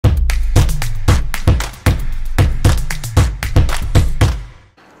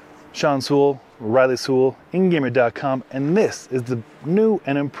Sean Sewell, Riley Sewell, Engearment.com, and this is the new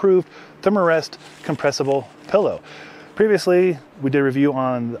and improved Thermarest Compressible Pillow. Previously, we did a review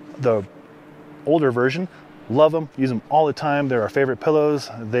on the older version. Love them, use them all the time. They're our favorite pillows.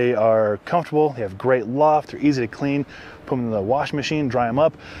 They are comfortable, they have great loft, they're easy to clean. Put them in the washing machine, dry them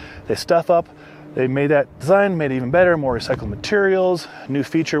up. They stuff up. They made that design, made it even better, more recycled materials, new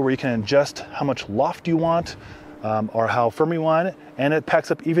feature where you can adjust how much loft you want or how firm you want it, and it packs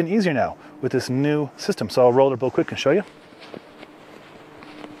up even easier now with this new system. So I'll roll it up real quick and show you.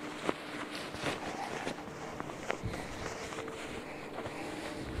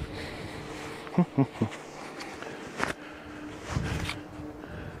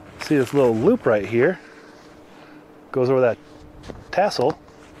 See this little loop right here goes over that tassel.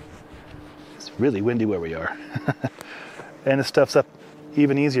 It's really windy where we are. And it stuffs up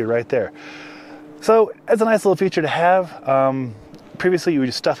even easier right there. So it's a nice little feature to have. Previously you would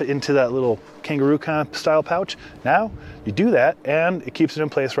just stuff it into that little kangaroo kind of style pouch. Now you do that and it keeps it in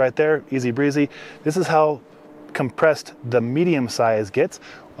place right there, easy breezy. This is how compressed the medium size gets.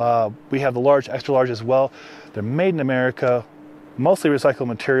 We have the large, extra large as well. They're made in America, mostly recycled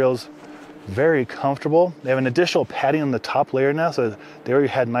materials, very comfortable. They have an additional padding on the top layer now, so they already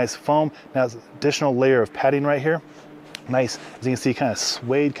had nice foam. Now it's an additional layer of padding right here. Nice, as you can see, kind of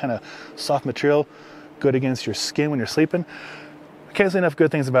suede, kind of soft material, good against your skin when you're sleeping. I can't say enough good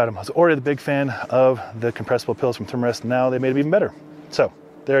things about them. I was already a big fan of the compressible pillows from Thermarest. Now they made them even better. So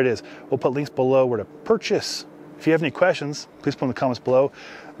there it is. We'll put links below where to purchase. If you have any questions, please put in the comments below.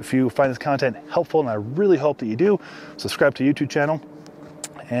 If you find this content helpful, and I really hope that you do, subscribe to the YouTube channel.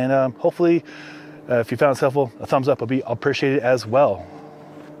 And hopefully, if you found this helpful, a thumbs up would be appreciated as well.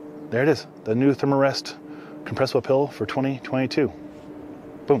 There it is, the new Thermarest Compressible Pillow for 2022.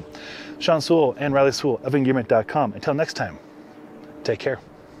 Boom. Sean Sewell and Riley Sewell of Engearment.com. Until next time, take care.